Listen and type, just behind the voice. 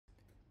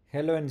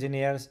Hello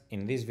engineers,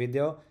 in this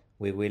video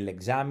we will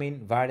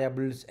examine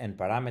variables and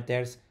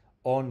parameters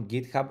on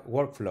GitHub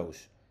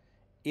workflows.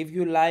 If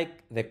you like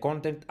the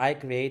content I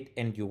create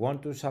and you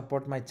want to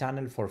support my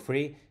channel for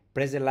free,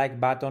 press the like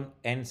button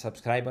and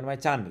subscribe on my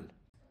channel.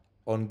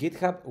 On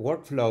GitHub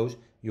workflows,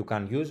 you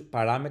can use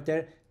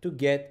parameter to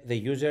get the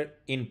user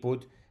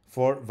input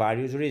for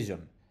various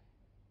reasons.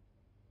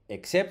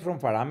 Except from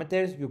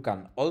parameters, you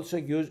can also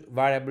use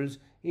variables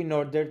in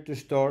order to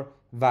store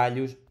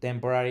values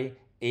temporarily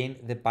in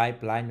the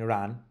pipeline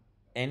run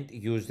and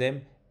use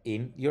them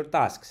in your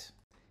tasks.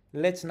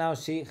 Let's now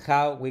see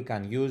how we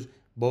can use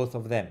both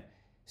of them.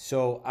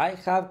 So I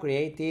have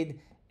created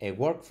a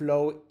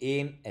workflow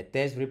in a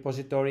test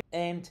repository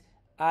and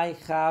I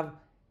have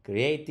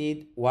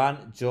created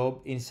one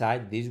job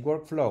inside this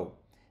workflow.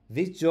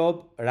 This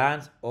job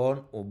runs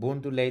on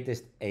Ubuntu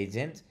latest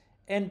agents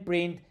and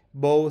print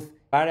both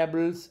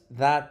variables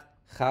that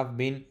have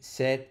been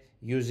set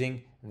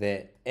using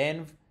the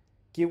env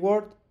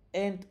keyword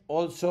and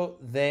also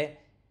the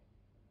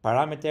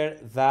parameter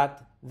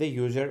that the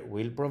user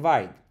will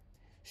provide.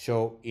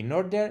 So in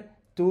order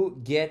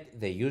to get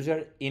the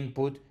user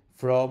input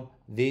from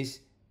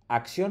this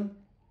action,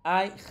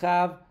 I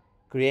have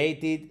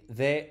created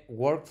the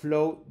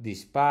workflow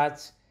dispatch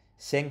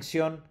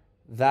section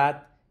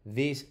that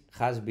this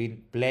has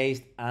been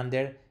placed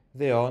under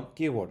the on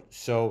keyword.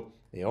 So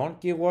the on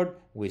keyword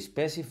will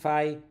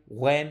specify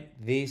when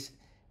this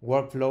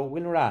workflow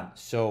will run.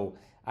 So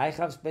I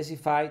have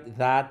specified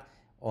that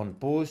on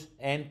push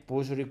and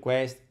push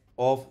request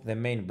of the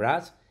main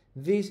branch,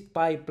 this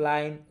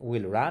pipeline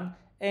will run,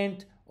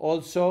 and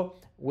also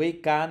we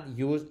can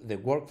use the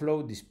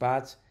workflow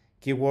dispatch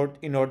keyword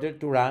in order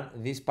to run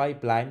this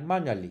pipeline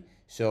manually.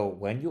 So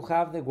when you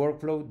have the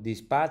workflow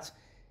dispatch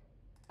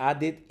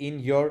added in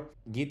your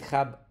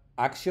GitHub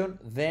action,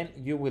 then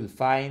you will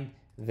find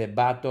the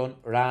button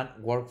run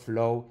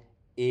workflow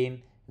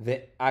in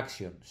the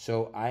action.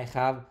 So I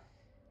have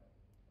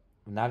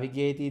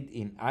navigated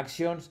in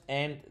actions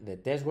and the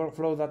test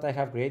workflow that I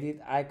have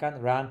created, I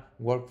can run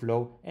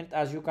workflow, and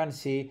as you can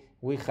see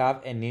we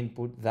have an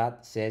input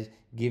that says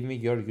give me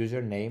your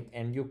username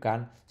and you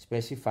can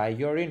specify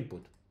your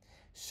input.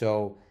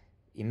 So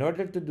in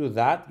order to do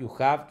that, you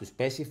have to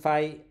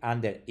specify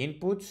under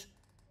inputs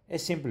a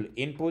simple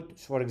input.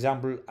 For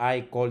example,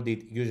 I called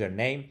it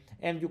username,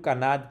 and you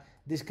can add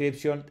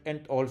description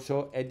and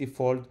also a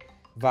default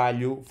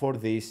value for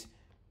this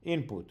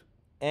input.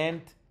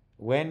 And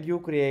when you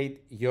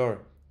create your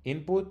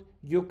input,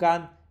 you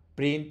can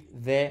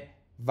print the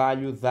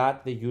value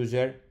that the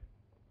user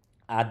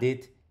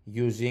added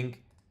using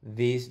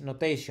this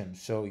notation.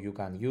 So you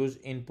can use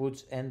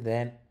inputs and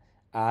then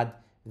add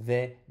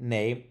the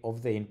name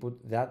of the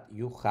input that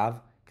you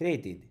have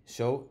created.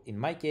 So in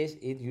my case,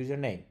 it's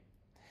username.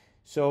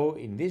 So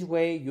in this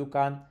way, you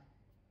can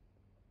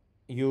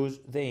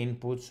use the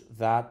inputs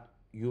that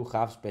you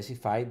have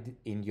specified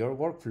in your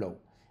workflow.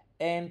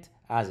 And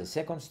as a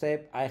second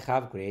step, I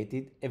have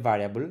created a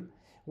variable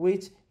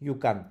which you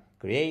can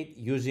create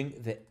using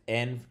the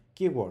env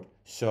keyword.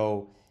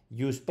 So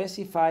you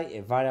specify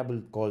a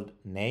variable called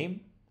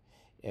name,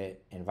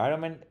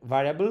 environment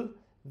variable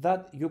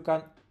that you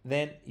can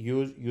then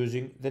use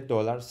using the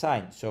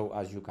 $sign. So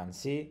as you can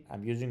see,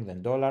 I'm using the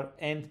dollar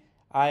and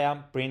I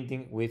am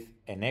printing with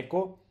an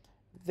echo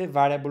the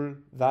variable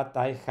that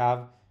I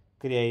have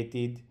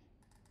created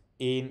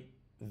in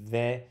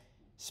the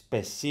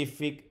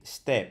specific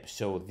step.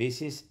 So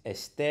this is a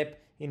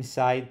step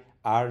inside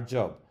our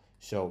job.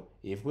 So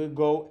if we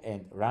go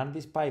and run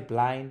this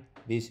pipeline,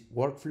 this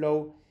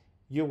workflow,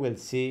 you will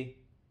see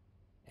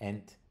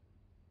and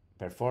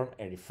perform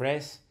a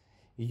refresh,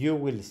 you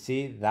will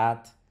see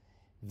that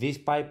this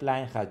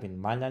pipeline has been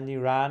manually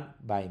run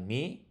by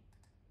me,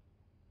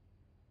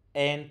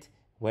 and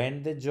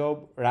when the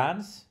job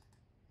runs,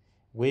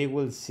 we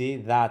will see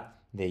that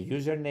the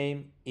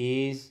username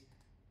is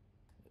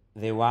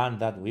the one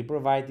that we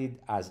provided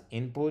as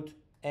input,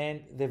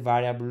 and the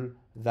variable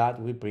that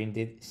we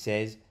printed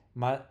says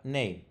my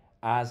name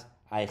as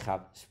I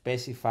have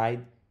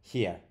specified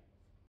here.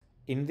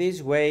 In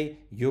this way,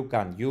 you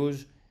can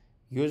use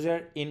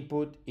user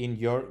input in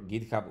your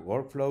GitHub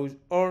workflows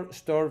or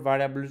store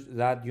variables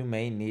that you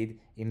may need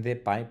in the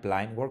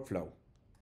pipeline workflow.